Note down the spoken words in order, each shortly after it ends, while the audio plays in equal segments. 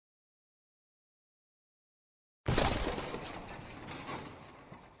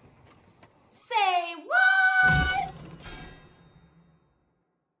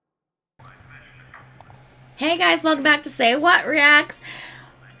Hey guys, welcome back to Say What Reacts.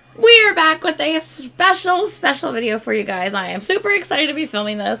 We are back with a special video for you guys. I am super excited to be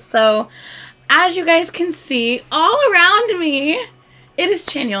filming this. So, as you guys can see, all around me, it is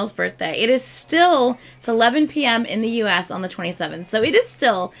Chanyeol's birthday. It's 11 p.m. in the U.S. on the 27th. So it is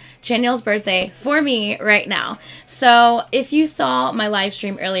still Chanyeol's birthday for me right now. So if you saw my live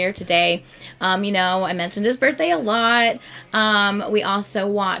stream earlier today, you know, I mentioned his birthday a lot. We also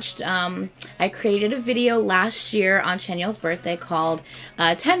watched, I created a video last year on Chanyeol's birthday called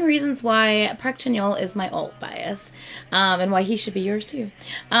 10 Reasons Why Park Chanyeol is my alt bias, and why he should be yours too.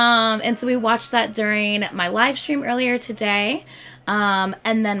 And so we watched that during my live stream earlier today.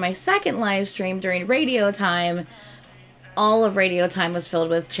 And then my second live stream during radio time, all of radio time was filled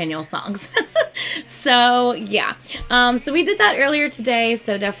with Chanyeol songs. So, yeah. So we did that earlier today,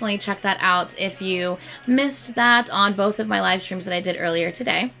 so definitely check that out if you missed that on both of my live streams that I did earlier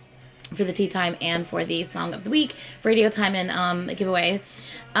today for the tea time and for the song of the week, radio time and giveaway.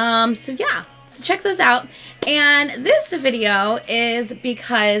 So, yeah. So check those out. And this video is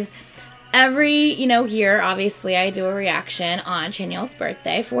because every, you know, here, obviously, I do a reaction on Chanyeol's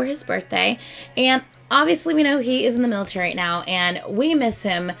birthday for his birthday. And obviously, we know he is in the military right now, and we miss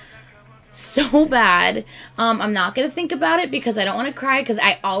him so bad. I'm not going to think about it because I don't want to cry, because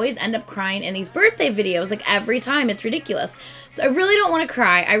I always end up crying in these birthday videos, like every time. It's ridiculous. So I really don't want to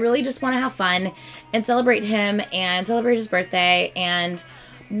cry. I really just want to have fun and celebrate him and celebrate his birthday and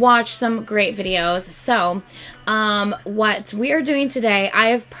watch some great videos. So, what we are doing today, I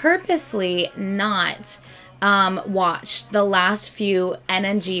have purposely not watched the last few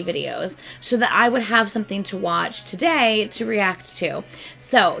NNG videos so that I would have something to watch today to react to.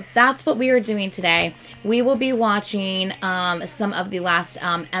 So that's what we are doing today. We will be watching some of the last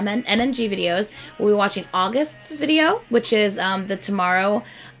NNG videos. We'll be watching August's video, which is the Tomorrow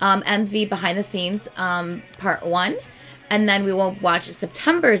MV behind the scenes part 1. And then we will watch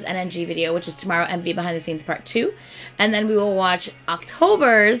September's NNG video, which is Tomorrow MV Behind the Scenes Part 2. And then we will watch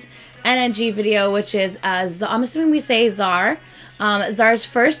October's NNG video, which is, I'm assuming we say Czar. Czar's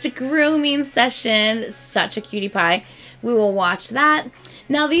first grooming session. Such a cutie pie. We will watch that.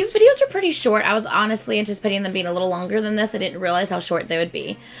 Now, these videos are pretty short. I was honestly anticipating them being a little longer than this. I didn't realize how short they would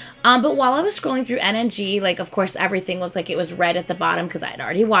be. But while I was scrolling through NNG, like, of course, everything looked like it was red at the bottom because I had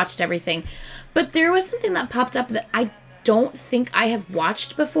already watched everything. But there was something that popped up that I don't think I have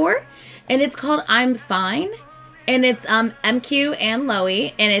watched before, and it's called I'm Fine, and it's MQ and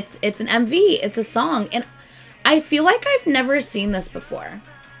Loey, and it's an MV, it's a song, and I feel like I've never seen this before.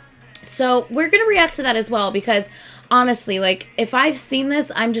 So we're gonna react to that as well, because honestly, like, if I've seen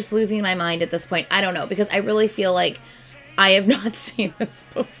this, I'm just losing my mind at this point. I don't know, because I really feel like I have not seen this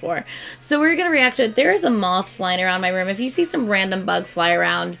before. So we're gonna react to it. There is a moth flying around my room. If you see some random bug fly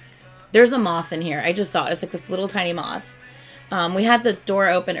around, there's a moth in here. I just saw it. It's like this little tiny moth. We had the door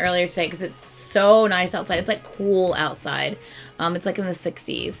open earlier today because it's so nice outside. It's like cool outside. It's like in the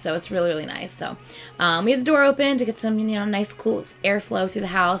 60s, so it's really, really nice. So we had the door open to get some, you know, nice cool airflow through the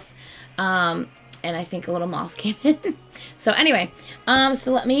house. And I think a little moth came in. So anyway,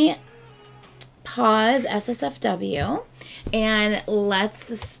 so let me pause SSFW and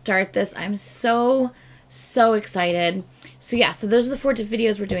let's start this. I'm so excited. So yeah, so those are the 4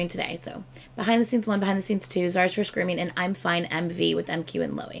 videos we're doing today. So Behind the Scenes 1, Behind the Scenes 2, Czar's First Grooming, and I'm Fine MV with MQ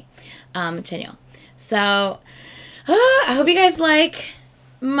and Loey. Chanyeol. So I hope you guys like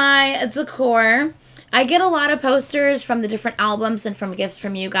my decor. I get a lot of posters from the different albums and from gifts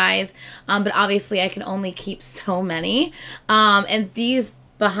from you guys, but obviously I can only keep so many. And these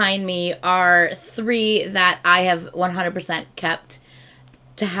behind me are 3 that I have 100% kept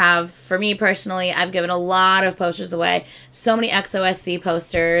to have for me personally. I've given a lot of posters away. So many XOSC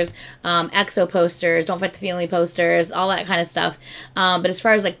posters, EXO posters, Don't Fight the Feeling posters, all that kind of stuff. But as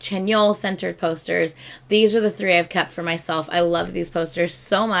far as like Chanyeol centered posters, these are the 3 I've kept for myself. I love these posters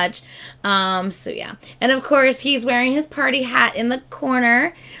so much. So yeah. And of course, he's wearing his party hat in the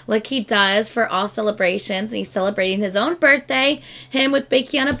corner like he does for all celebrations. And he's celebrating his own birthday, him with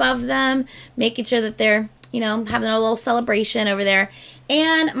Baekhyun above them, making sure that they're, you know, having a little celebration over there.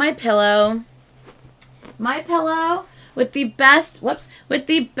 And my pillow with the best, with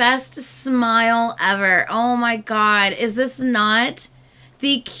the best smile ever. Oh my God, is this not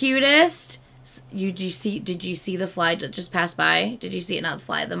the cutest? Did you see the fly that just passed by? Did you see it? Not the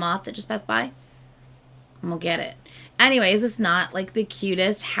fly, the moth that just passed by? We'll get it. Anyways, is this not like the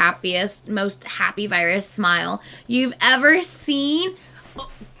cutest, happiest, most happy virus smile you've ever seen? Oh,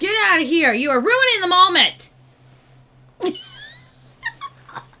 get out of here. You are ruining the moment.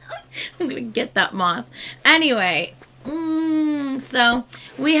 I'm gonna get that moth. Anyway, So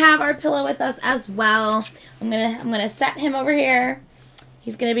we have our pillow with us as well. I'm gonna set him over here.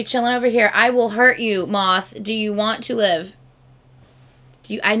 He's gonna be chilling over here. I will hurt you, Moth. Do you want to live?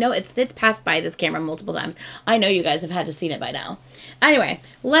 I know it's passed by this camera multiple times. I know you guys have had to seen it by now. Anyway,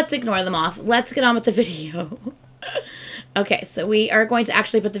 let's ignore the Moth. Let's get on with the video. Okay, so we are going to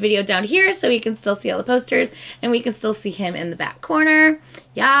actually put the video down here so we can still see all the posters and we can still see him in the back corner.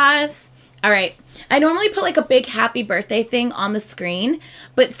 Yes. All right. I normally put like a big happy birthday thing on the screen,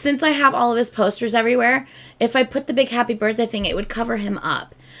 but since I have all of his posters everywhere, if I put the big happy birthday thing, it would cover him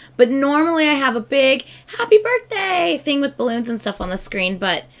up. But normally I have a big happy birthday thing with balloons and stuff on the screen,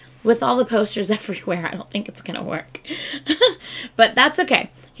 but with all the posters everywhere, I don't think it's going to work. But that's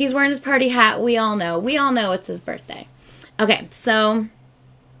okay. He's wearing his party hat. We all know. We all know it's his birthday. Okay, so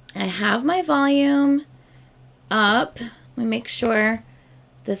I have my volume up. Let me make sure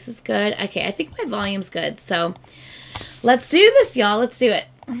this is good. Okay, I think my volume's good. So let's do this, y'all. Let's do it.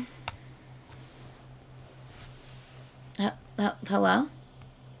 Hello?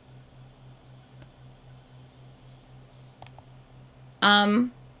 I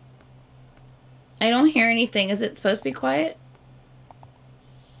don't hear anything. Is it supposed to be quiet?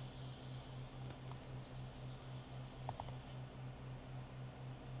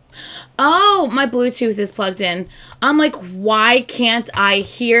 Oh, my Bluetooth is plugged in. I'm like, why can't I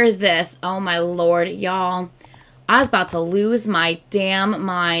hear this? Oh my Lord, y'all. I was about to lose my damn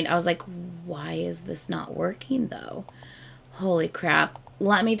mind. I was like, why is this not working though? Holy crap.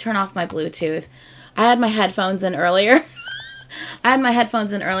 Let me turn off my Bluetooth. I had my headphones in earlier. And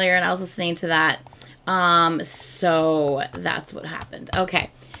I was listening to that. So that's what happened. Okay.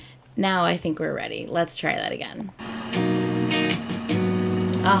 Now I think we're ready. Let's try that again.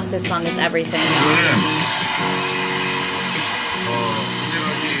 Oh, this song is everything.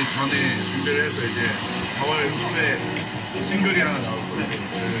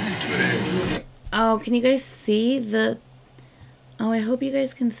 Oh, can you guys see the... Oh, I hope you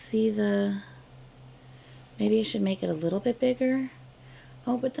guys can see the... Maybe I should make it a little bit bigger.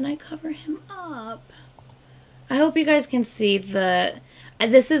 Oh, but then I cover him up. I hope you guys can see the...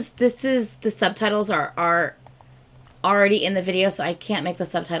 This is the subtitles are already in the video, so I can't make the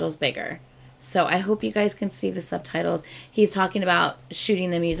subtitles bigger. So I hope you guys can see the subtitles. He's talking about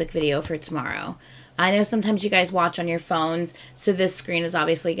shooting the music video for tomorrow. I know sometimes you guys watch on your phones, so this screen is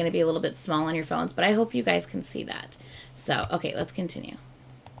obviously going to be a little bit small on your phones, but I hope you guys can see that. So, okay, let's continue.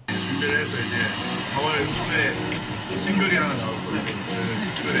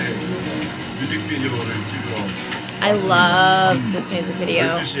 I love this music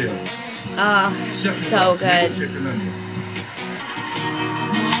video. Oh, so good.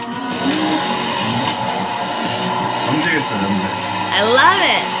 I love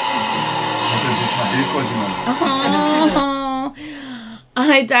it. Oh,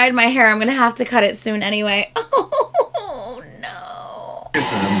 I dyed my hair. I'm gonna have to cut it soon anyway. Oh no.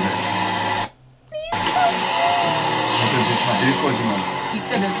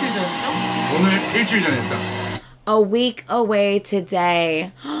 A week away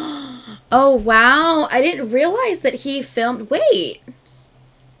today. Oh wow, I didn't realize that he filmed. Wait,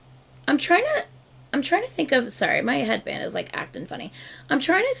 I'm trying to think of, sorry, my headband is like acting funny. I'm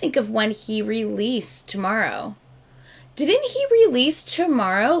trying to think of when he released tomorrow. Didn't he release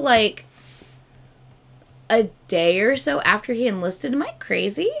tomorrow like a day or so after he enlisted? Am I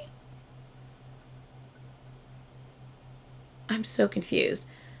crazy? I'm so confused.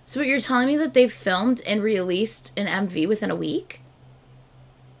 So what you're telling me that they filmed and released an MV within a week?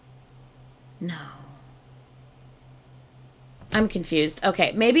 No. I'm confused.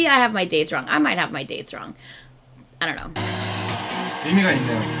 Okay, maybe I have my dates wrong. I might have my dates wrong. I don't know.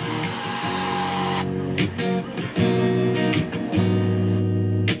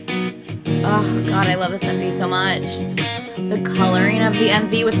 Oh god, I love this MV so much. The coloring of the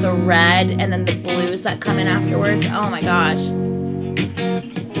MV with the red and then the blues that come in afterwards. Oh my gosh.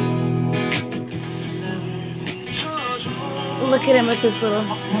 Look at him with this little...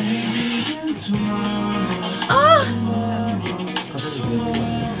 Oh!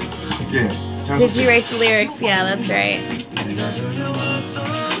 Did you write the lyrics? Yeah, that's right.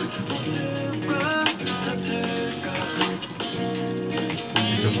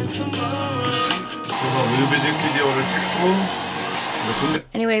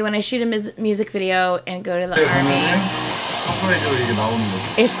 Anyway, when I shoot a music video and go to the army,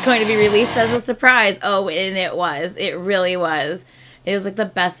 it's going to be released as a surprise. Oh, and it was. It really was. It was like the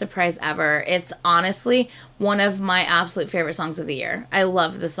best surprise ever. It's honestly one of my absolute favorite songs of the year. I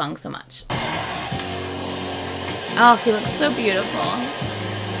love this song so much. Oh, he looks so beautiful.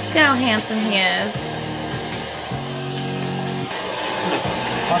 Look at how handsome he is.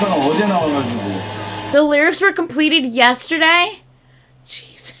 가사가 어제 나와가지고. The lyrics were completed yesterday?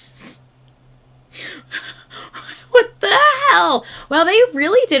 Jesus. What the hell? Well, they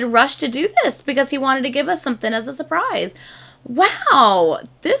really did rush to do this because he wanted to give us something as a surprise. Wow.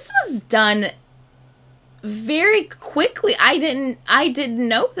 This was done very quickly. I didn't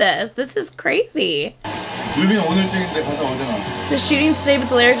know this. This is crazy. 뮤비는 오늘 찍은데 가사 어제 나왔어. The shooting today, but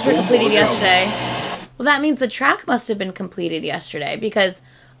the lyrics were completed yesterday. Well, that means the track must have been completed yesterday because,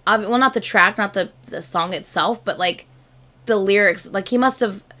 well, not the track, not the song itself, but like the lyrics. Like he must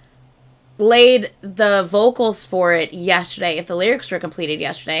have laid the vocals for it yesterday if the lyrics were completed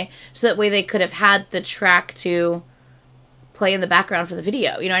yesterday, so that way they could have had the track to play in the background for the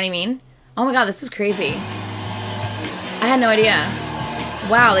video. You know what I mean? Oh my god, this is crazy. I had no idea.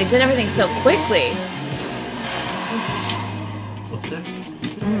 Wow, they did everything so quickly.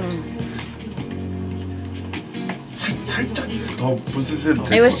 살짝 더 부스스해도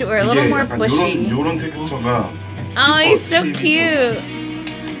I wish it were a little more bushy. 요런 텍스처가. Oh, he's so cute.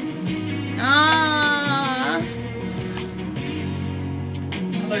 Ah.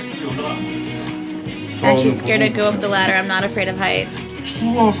 Aren't you scared to go up the ladder? I'm not afraid of heights.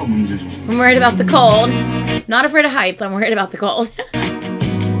 추워서 문제죠. I'm worried about the cold. Not afraid of heights. I'm worried about the cold.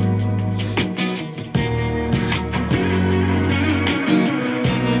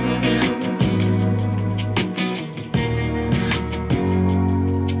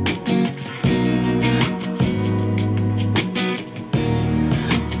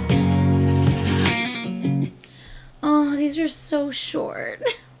 Oh, these are so short.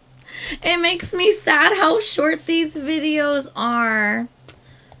 It makes me sad how short these videos are.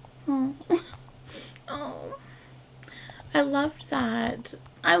 Oh. Oh. I loved that.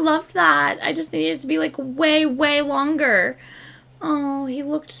 I loved that. I just needed it to be like way, way longer. Oh, he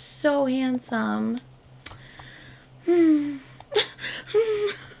looked so handsome. I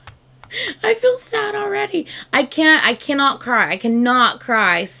feel sad already. I cannot cry. I cannot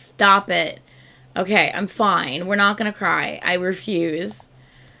cry. Stop it. Okay, I'm fine. We're not gonna cry. I refuse.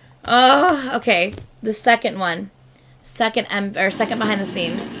 Oh, okay. The second one. Second behind the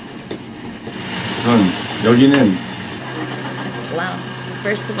scenes. 여기는 Slow.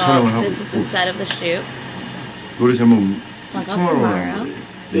 First of all, this is the set of the shoot. 노래 제목 Song called Tomorrow.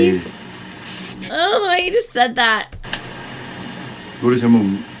 내일. Oh, the way you just said that. 노래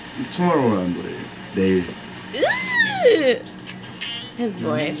제목 Tomorrow라는 노래. 내일. His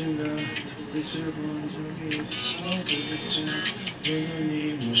voice.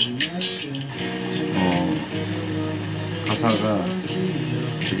 가사가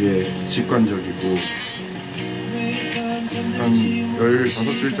되게 직관적이고 한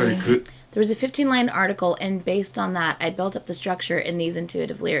 15줄짜리 There was a 15-line article, and based on that, I built up the structure, and these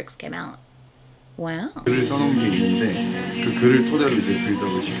intuitive lyrics came out. Wow. 글을 써놓은 게 있는데 그 글을 토대로 이제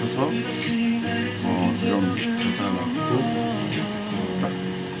빌드업을 시켜서 이런 가사가 나왔고 딱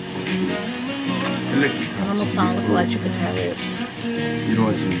일렉 기타 Almost all with electric guitar loop.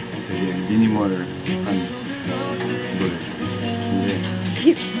 이루어진 되게 미니멀한 노래죠. 근데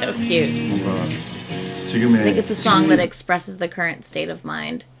He's so cute. 뭔가 I 지금의 think it's a song that expresses the current state of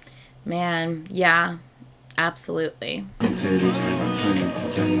mind. Man, yeah, absolutely. 정세를 잘 나타내는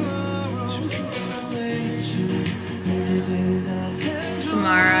거지 않나 싶습니다.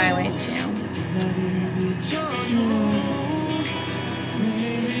 Tomorrow I wait you.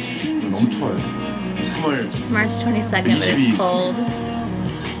 너무 추워요. 3월 It's March 22nd, but it's cold.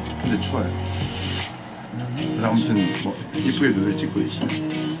 근데 추워요. 그래서 아무튼 뭐 이쁘게 노래 찍고 있어요.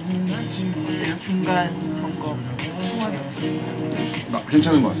 중간 점검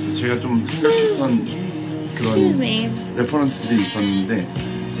괜찮은 것 같아요. 제가 좀 생각했던 Excuse me. 그런 레퍼런스들이 있었는데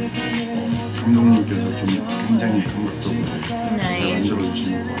감독님께서 좀 굉장히 감각적으로 잘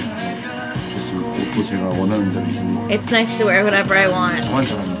만들어주시는 거 좋습니다. 옷도 제가 원하는 대로 입는 거 It's nice to wear whatever I want. 저만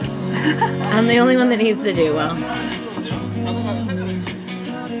잘합니다. I'm the only one that needs to do well.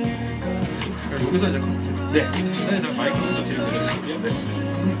 여기서 이제 커트. 네. 마이크로서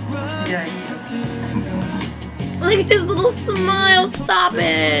Look at his little smile. Stop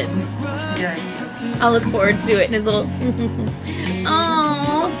it. I'll look forward to it. And his little.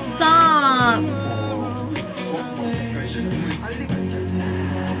 Oh, stop.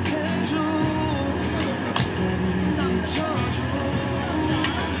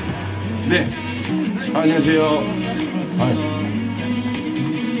 네. 안녕하세요.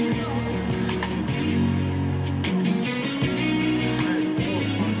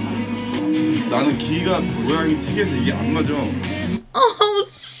 나는 귀가 모양이 특이해서 이게 안 맞아. Oh,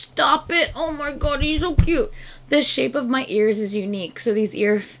 stop it. Oh my god, he's so cute. The shape of my ears is unique, so these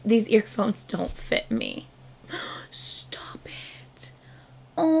earphones don't fit me. Stop it.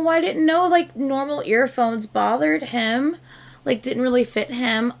 Oh, I didn't know, like, normal earphones bothered him. Like, didn't really fit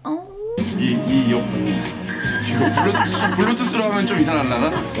him. Oh. 이 이어폰 이거 블루투스로 하면 좀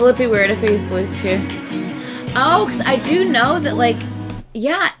이상하려나? Will it be weird if I use Bluetooth? Oh, because I do know that, like,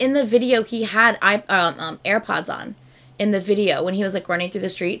 yeah, in the video he had AirPods on. In the video, when he was, like, running through the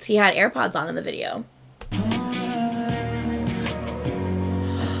streets, he had AirPods on in the video.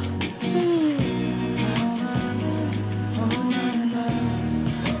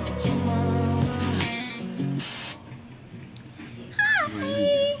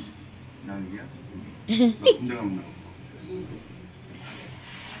 군대 가면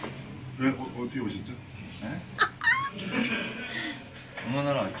왜 어떻게 오셨죠?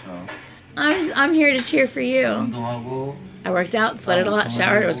 응원하러 왔죠. I'm here to cheer for you. 운동하고 I worked out, sweated a lot,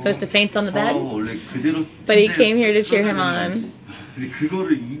 showered. I was supposed to faint on the bed, 원래 그대로 but he came here to cheer him on. 근데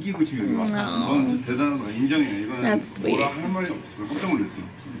그거를 이기고 지금 여기 왔다. 이건 대단한 거야. 인정해. 이거는 That's sweet. 뭐라 할 말이 없어. 깜짝 놀랐어.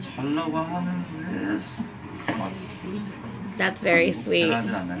 잘라고 하면서 맞아. That's very sweet.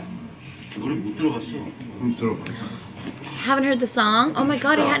 잘하진 않아요. 노래 못 들어봤어. 그럼 들어봐. Haven't heard the song? Oh my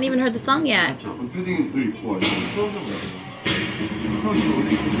god, he hadn't even heard the song yet. 패딩을 입고 와요. 추워서 그래.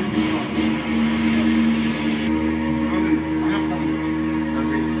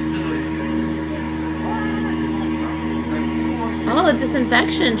 Oh, the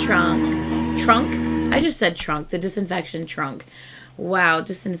disinfection trunk. Trunk? I just said trunk. The disinfection trunk. Wow,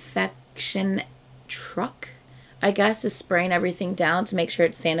 disinfection truck? I guess is spraying everything down to make sure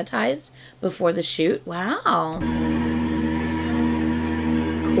it's sanitized before the shoot. Wow.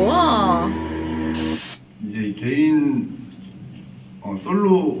 Cool. 이제 개인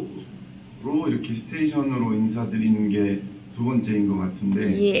솔로로 이렇게 스테이션으로 인사드리는 게 두 번째인 것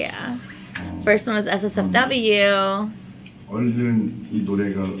같은데. Yeah. First one was SSFW. 얼른 이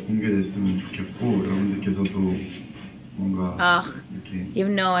노래가 공개됐으면 좋겠고 여러분들께서도 뭔가 이렇게 You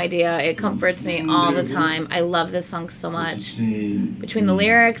have no idea. It comforts me all the time. I love this song so much. Between the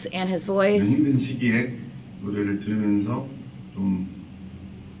lyrics and his voice. 힘든 시기에 노래를 들으면서 좀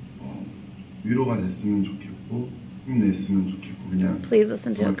위로가 됐으면 좋겠고 힘냈으면 좋겠고 그냥 Please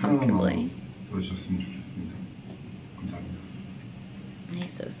listen to it comfortably. 들으셨으면 좋겠습니다. 감사합니다.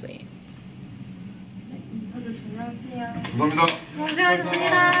 He's so sweet. 감사합니다.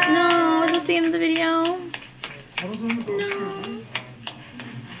 No, is that the end of the video? No.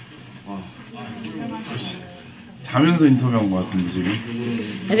 자면서 인터뷰한 것 같은데 지금.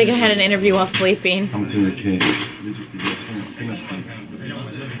 I think I had an interview while sleeping. 아무튼 이렇게 뮤직비디오 촬영 끝났습니다.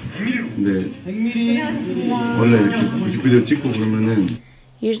 근데 원래 이렇게 뮤직비디오 찍고 그러면은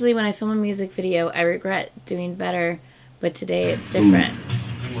Usually when I film a music video, I regret doing better, but today it's different.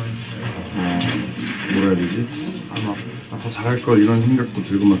 뭐라 해야 되지? 더 잘할 걸 이런 생각도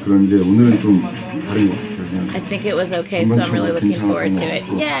들고 막 그런데 오늘은 좀 다른 것 같아요. 그냥 I think it was okay, so I'm really looking forward to it.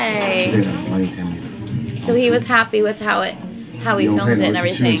 Yay! 기대가 많이 됩니다. So he was happy with how we filmed it and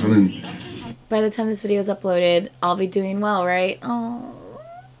everything. 저는 By the time this video is uploaded, I'll be doing well, right? Oh.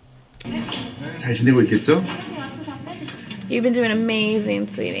 잘 지내고 있겠죠? You've been doing amazing,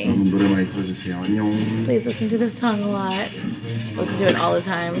 sweetie. 여러분 노래 많이 들어주세요. 안녕. Please listen to this song a lot. Listen to it all the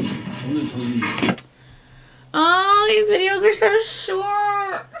time. Oh, these videos are so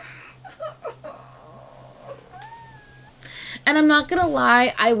short. And I'm not gonna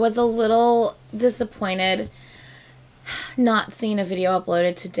lie, I was a little disappointed not seeing a video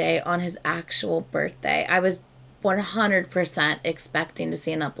uploaded today on his actual birthday. I was 100% expecting to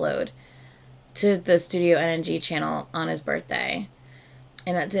see an upload to the Studio NNG channel on his birthday.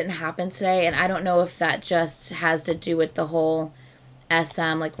 And that didn't happen today. And I don't know if that just has to do with the whole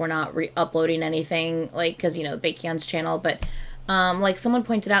SM, like we're not uploading anything, like, because, you know, Baekhyun's channel. But, like someone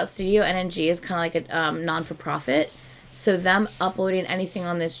pointed out, Studio NNG is kind of like a non-for-profit. So them uploading anything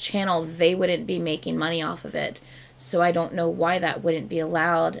on this channel, they wouldn't be making money off of it. So I don't know why that wouldn't be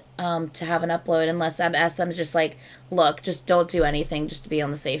allowed to have an upload unless SM's just like, look, just don't do anything just to be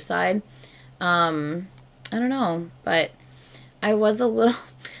on the safe side. I don't know, but I was a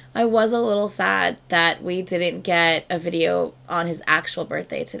little sad that we didn't get a video on his actual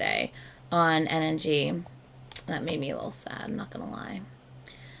birthday today on NNG. That made me a little sad, I'm not gonna lie.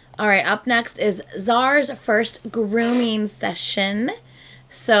 All right, up next is Czar's first grooming session.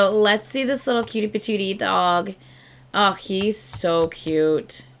 So let's see this little cutie patootie dog. Oh, he's so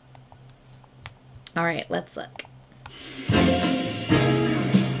cute. All right, let's look.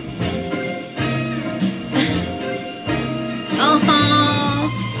 Oh,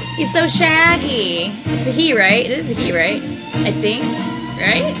 he's so shaggy. It's a he, right? It is a he, right? I think,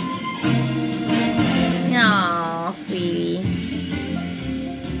 right? Oh, sweetie.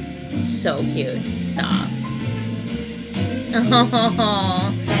 So cute. Stop.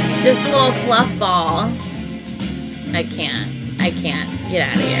 Oh. Just a little fluff ball. I can't. Get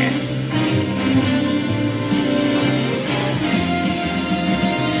out of here.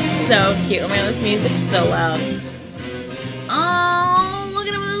 So cute. Oh my god, this music's so loud. Oh, look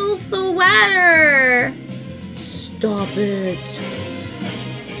at him with a little sweater. Stop it.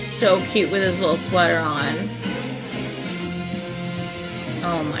 So cute with his little sweater on.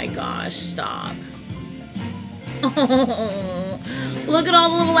 Oh my gosh, stop. Oh, look at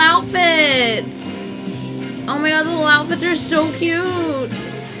all the little outfits. Oh my god, the little outfits are so cute.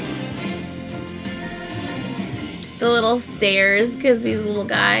 The little stairs, because he's a little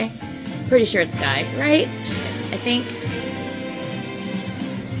guy. Pretty sure it's a guy, right? Shit, I think.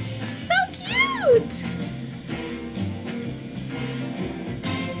 So cute.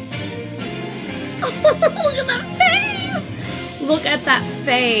 Oh, look at that face. Look at that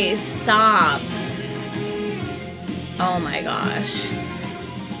face. Stop. Oh my gosh.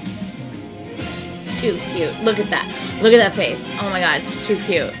 Too cute. Look at that. Look at that face. Oh my god, it's too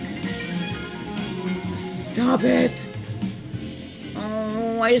cute. Stop it.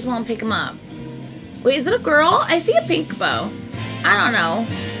 Oh, I just want to pick him up. Wait, is it a girl? I see a pink bow. I don't know.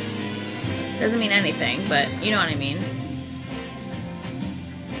 Doesn't mean anything, but you know what I mean.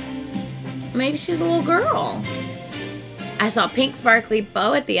 Maybe she's a little girl. I saw a pink sparkly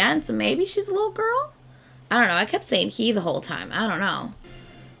bow at the end, so maybe she's a little girl? I don't know. I kept saying he the whole time. I don't know.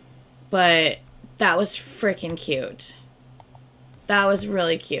 But that was freaking cute. That was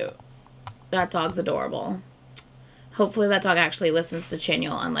really cute. That dog's adorable. Hopefully that dog actually listens to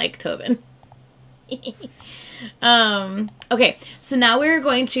Chanyeol, unlike Tobin. Okay, so now we're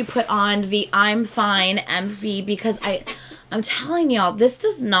going to put on the I'm Fine MV because I'm telling y'all, this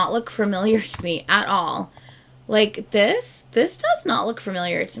does not look familiar to me at all. Like, this does not look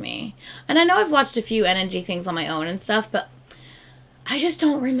familiar to me. And I know I've watched a few NNG things on my own and stuff, but I just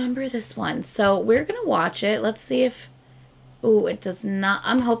don't remember this one. So we're going to watch it. Let's see if... Ooh, it does not...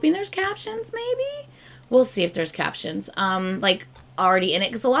 I'm hoping there's captions, maybe? We'll see if there's captions. Like, already in it.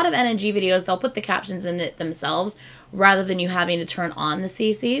 Because a lot of NNG videos, they'll put the captions in it themselves rather than you having to turn on the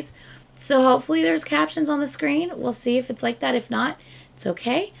CCs. So hopefully there's captions on the screen. We'll see if it's like that. If not, it's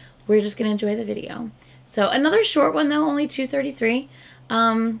okay. We're just going to enjoy the video. So another short one, though. Only 2:33.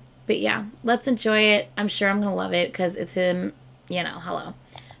 But yeah, let's enjoy it. I'm sure I'm going to love it because it's him, you know, hello.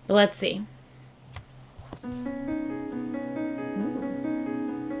 But let's see.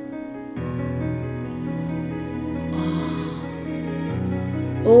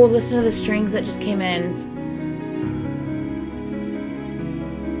 Oh, listen to the strings that just came in.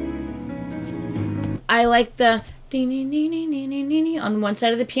 I like the on one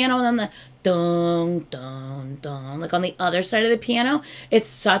side of the piano and then the dun dun dun like on the other side of the piano. It's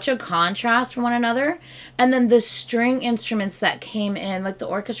such a contrast from one another. And then the string instruments that came in, like the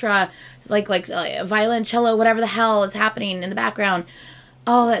orchestra, like violin, cello, whatever the hell is happening in the background.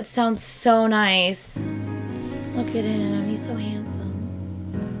 Oh, that sounds so nice. Look at him, he's so handsome.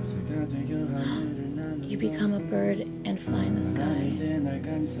 You become a bird and fly in the sky.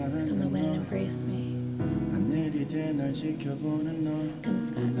 Come the wind and embrace me. Come the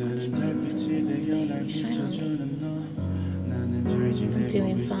sky and watch me. You shine on me. I'm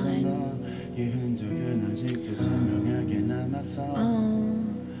doing fine. Oh.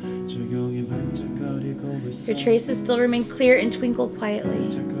 Your traces still remain clear and twinkle quietly.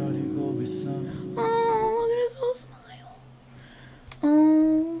 Oh, look at his little smile.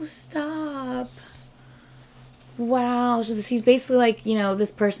 Oh, stop. Wow. So he's basically like, you know,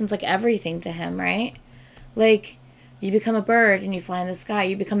 this person's like everything to him, right? Like, you become a bird and you fly in the sky.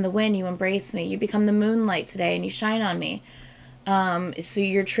 You become the wind, you embrace me. You become the moonlight today and you shine on me. So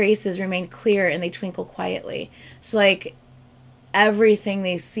your traces remain clear and they twinkle quietly. So, like, everything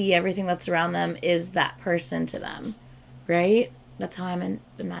they see, everything that's around them is that person to them, right? That's how I'm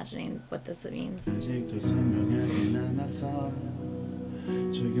imagining what this means.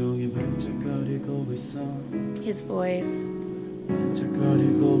 His voice. I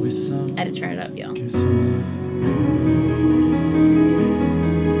had to turn it up, y'all.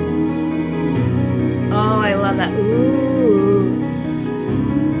 Oh, I love that. Ooh.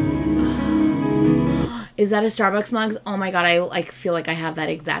 Is that a Starbucks mug? Oh my god, I like feel like I have that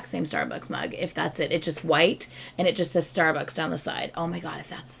exact same Starbucks mug. If that's it. It's just white and it just says Starbucks down the side. Oh my god, if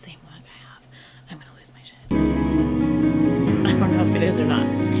that's the same mug I have, I'm gonna lose my shit. I don't know if it is or not,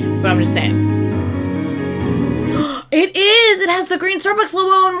 but I'm just saying. It is! It has the green Starbucks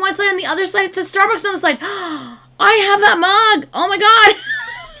logo on one side and the other side it says Starbucks on the side. I have that mug! Oh my god!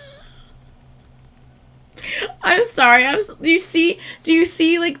 I'm sorry. Do you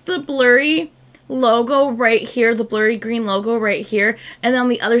see like the blurry logo right here, the blurry green logo right here, and then on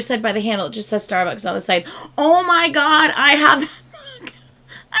the other side by the handle, it just says Starbucks on the side. Oh my god, I have that mug.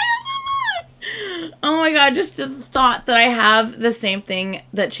 I have the mug. Oh my god, just the thought that I have the same thing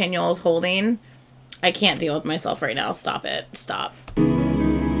that Chanyeol is holding. I can't deal with myself right now. Stop it. Stop.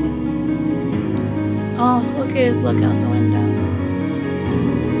 Oh, look at his look out the window.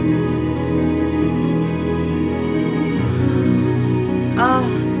 Oh,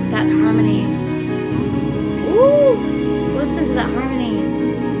 that harmony. Ooh, listen to that harmony.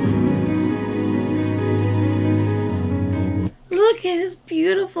 Look at his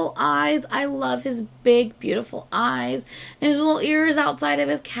beautiful eyes. I love his big, beautiful eyes. And his little ears outside of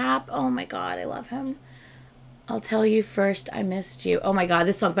his cap. Oh my god, I love him. I'll tell you first, I missed you. Oh my god,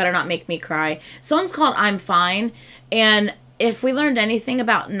 this song better not make me cry. The song's called I'm Fine. And if we learned anything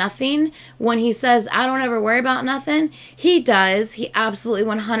about Nothing, when he says, I don't ever worry about nothing, he does. He absolutely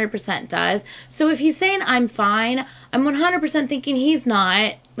 100% does. So if he's saying I'm fine, I'm 100% thinking he's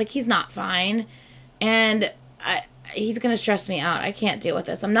not. Like, he's not fine. And he's going to stress me out. I can't deal with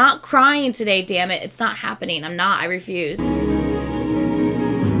this. I'm not crying today, damn it. It's not happening. I'm not. I refuse.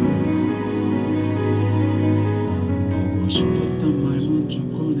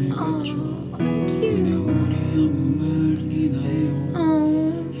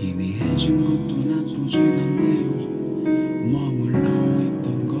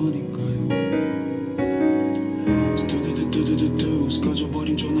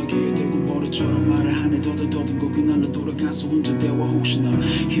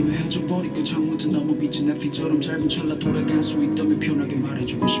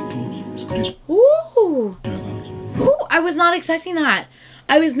 Ooh. Ooh, I was not expecting that.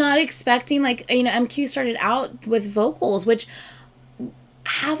 I was not expecting, like, you know, MQ started out with vocals, which,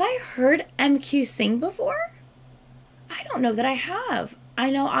 have I heard MQ sing before? I don't know that I have. I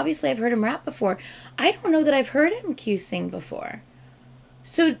know, obviously, I've heard him rap before. I don't know that I've heard MQ sing before.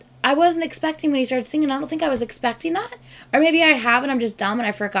 So, I wasn't expecting when he started singing. I don't think I was expecting that. Or maybe I have and I'm just dumb and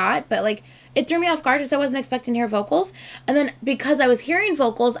I forgot. But, like, it threw me off guard because I wasn't expecting to hear vocals. And then because I was hearing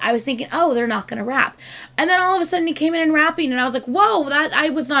vocals, I was thinking, oh, they're not going to rap. And then all of a sudden he came in and rapping. And I was like, whoa, that I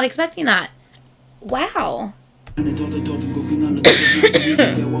was not expecting that. Wow.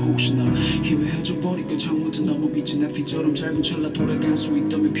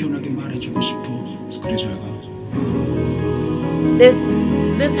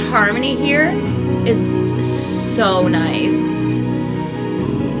 This harmony here is so nice.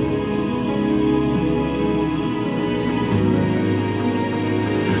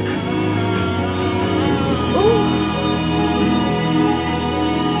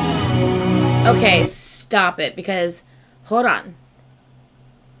 Okay, stop it, because, hold on.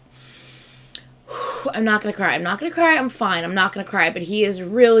 I'm not going to cry. I'm not going to cry. I'm fine. I'm not going to cry. But he is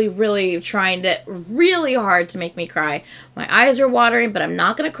really, really trying to, really hard to make me cry. My eyes are watering, but I'm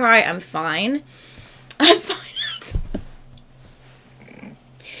not going to cry. I'm fine. I'm fine.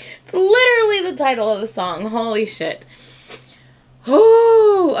 It's literally the title of the song. Holy shit.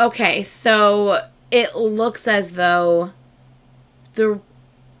 Oh, okay. So it looks as though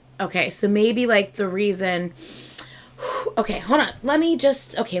okay, so maybe like the reason... Okay, hold on. Let me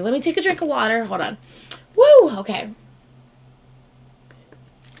take a drink of water. Hold on. Woo! Okay.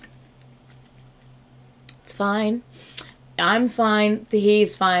 It's fine. I'm fine.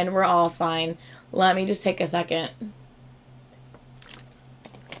 He's fine. We're all fine. Let me just take a second.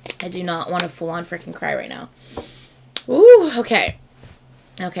 I do not want to full-on freaking cry right now. Woo! Okay.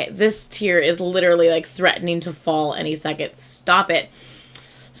 Okay, this tear is literally like threatening to fall any second. Stop it.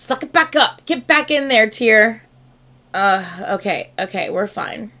 Suck it back up. Get back in there, tear. Okay, we're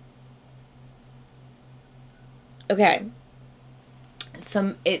fine. Okay.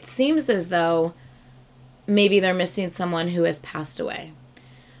 So it seems as though maybe they're missing someone who has passed away.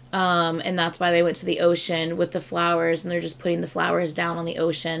 And that's why they went to the ocean with the flowers, and they're just putting the flowers down on the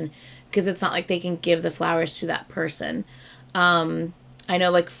ocean because it's not like they can give the flowers to that person. I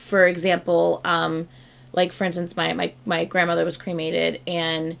know, like, for example, like, for instance, my grandmother was cremated,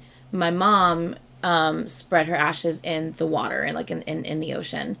 and my mom spread her ashes in the water and, like, in the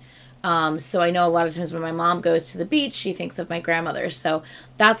ocean. So I know a lot of times when my mom goes to the beach, she thinks of my grandmother. So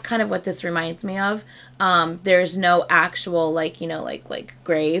that's kind of what this reminds me of. There's no actual, like, you know, like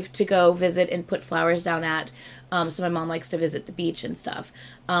grave to go visit and put flowers down at. So my mom likes to visit the beach and stuff.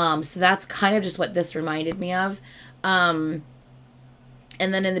 So that's kind of just what this reminded me of. And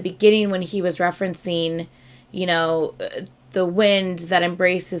then in the beginning when he was referencing, you know, the wind that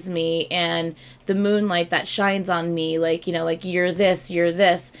embraces me and the moonlight that shines on me, like, you know, like, you're this, you're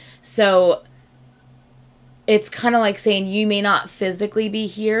this. So it's kind of like saying you may not physically be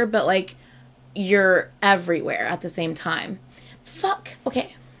here, but, like, you're everywhere at the same time. Fuck.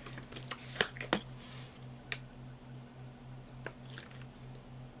 Okay. Fuck.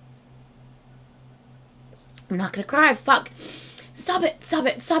 I'm not gonna cry. Fuck. Stop it. Stop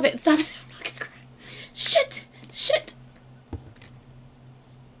it. Stop it. Stop it. I'm not gonna cry. Shit. Shit.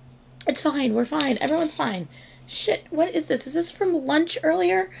 It's fine. We're fine. Everyone's fine. Shit. What is this? Is this from lunch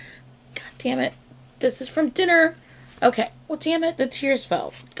earlier? God damn it. This is from dinner. Okay. Well, damn it. The tears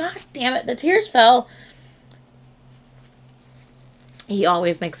fell. God damn it. The tears fell. He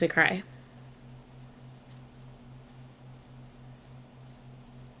always makes me cry.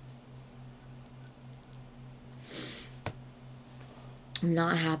 I'm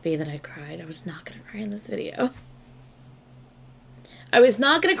not happy that I cried. I was not going to cry in this video. I was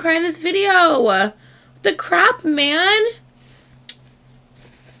not going to cry in this video. What the crap, man?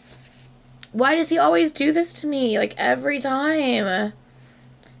 Why does he always do this to me? Like, every time.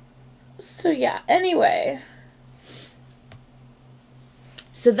 So, yeah. Anyway.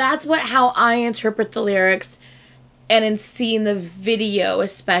 So, that's how I interpret the lyrics. And in seeing the video,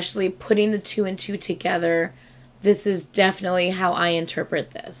 especially putting the 2 and 2 together, this is definitely how I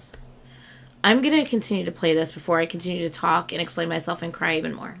interpret this. I'm going to continue to play this before I continue to talk and explain myself and cry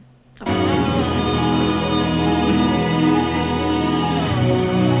even more.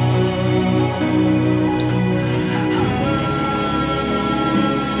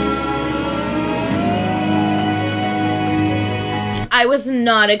 I was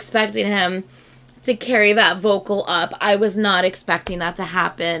not expecting him to carry that vocal up. I was not expecting that to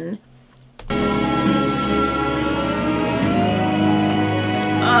happen.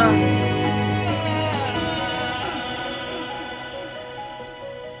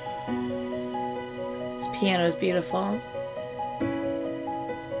 This piano is beautiful.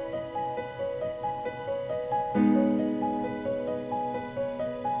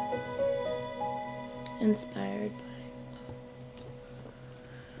 Inspired by...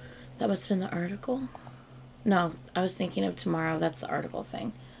 That must have been the article. No, I was thinking of tomorrow. That's the article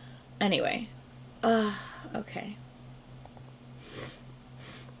thing. Anyway. Okay.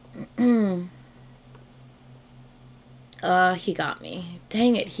 He got me.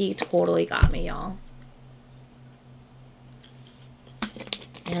 Dang it, he totally got me, y'all.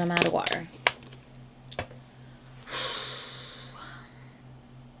 And I'm out of water.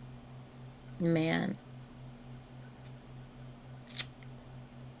 Man.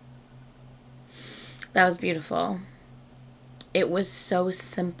 That was beautiful. It was so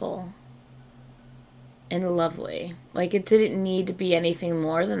simple and lovely. Like, it didn't need to be anything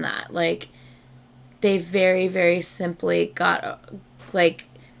more than that. Like, they very, very simply got, like,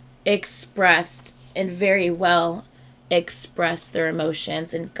 expressed and very well expressed their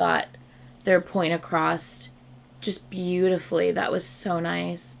emotions and got their point across just beautifully. That was so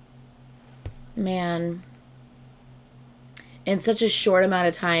nice. Man. In such a short amount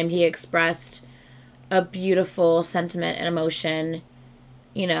of time, he expressed a beautiful sentiment and emotion,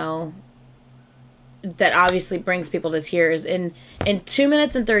 you know, that obviously brings people to tears. In 2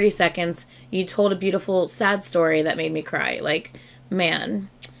 minutes and 30 seconds, you told a beautiful, sad story that made me cry. Like, man.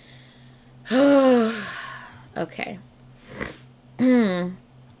 Okay. Dang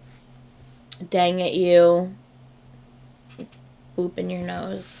it, you. Boop in your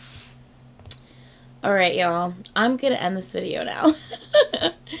nose. Alright, y'all. I'm gonna end this video now.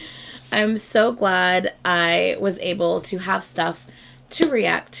 I'm so glad I was able to have stuff to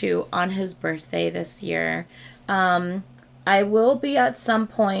react to on his birthday this year. I will be at some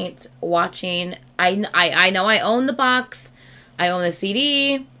point watching. I know I own the box. I own the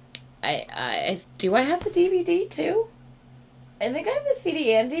CD. Do I have the DVD too? I think I have the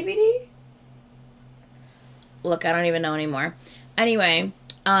CD and DVD. Look, I don't even know anymore. Anyway,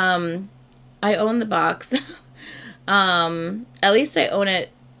 I own the box. At least I own it.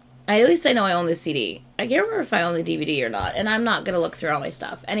 At least I know I own the CD. I can't remember if I own the DVD or not, and I'm not gonna look through all my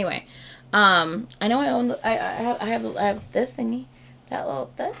stuff. Anyway, I know I own. I have this thingy,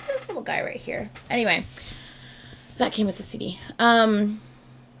 this little guy right here. Anyway, that came with the CD. At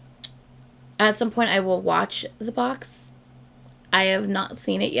some point, I will watch the box. I have not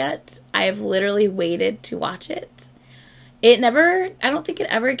seen it yet. I have literally waited to watch it. It never. I don't think it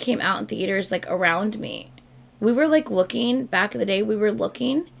ever came out in theaters like around me. We were like looking back in the day. We were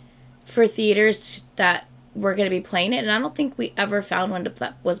looking for theaters that were going to be playing it, and I don't think we ever found one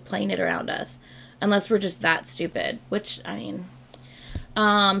that was playing it around us, unless we're just that stupid, which, I mean,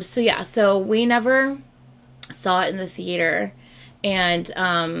 so yeah, so we never saw it in the theater, and,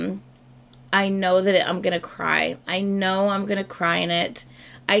 I know that I'm going to cry. I know I'm going to cry in it.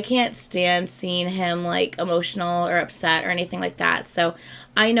 I can't stand seeing him like emotional or upset or anything like that. So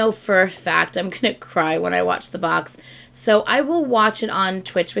I know for a fact I'm going to cry when I watch the box. So I will watch it on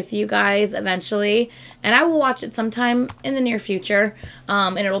Twitch with you guys eventually. And I will watch it sometime in the near future.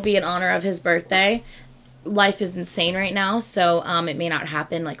 And it'll be in honor of his birthday. Life is insane right now, so it may not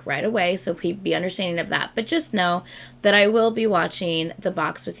happen like right away, so please be understanding of that. But just know that I will be watching the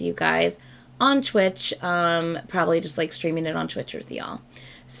box with you guys on Twitch, probably just like streaming it on Twitch with y'all.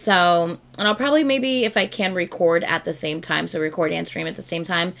 So, and I'll probably maybe, if I can, record at the same time, so record and stream at the same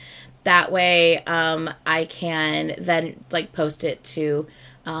time. That way I can then like post it to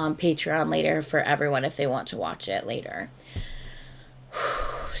Patreon later for everyone if they want to watch it later.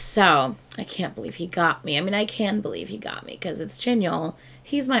 So, I can't believe he got me. I mean, I can believe he got me because it's Chanyeol.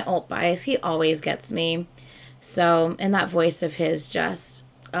 He's my alt bias. He always gets me. So, and that voice of his just,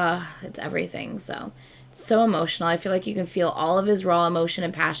 it's everything. So, it's so emotional. I feel like you can feel all of his raw emotion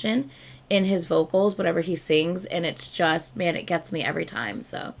and passion in his vocals, whatever he sings. And it's just, man, it gets me every time.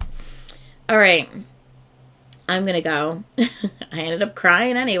 So, all right. I'm going to go. I ended up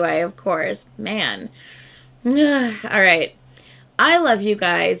crying anyway, of course. Man. All right. I love you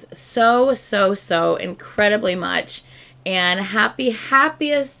guys so, so, so incredibly much. And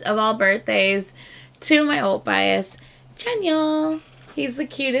happiest of all birthdays to my alt bias, Chanyeol. He's the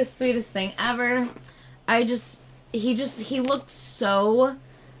cutest, sweetest thing ever. He looked so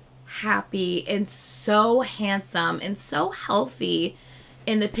happy and so handsome and so healthy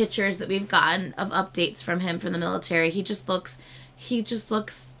in the pictures that we've gotten of updates from him from the military. He looks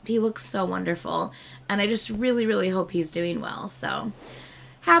so wonderful. And I just really, really hope he's doing well. So,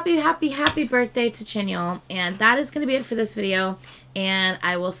 happy birthday to Chanyeol. And that is going to be it for this video. And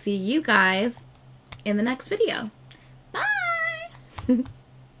I will see you guys in the next video. Bye!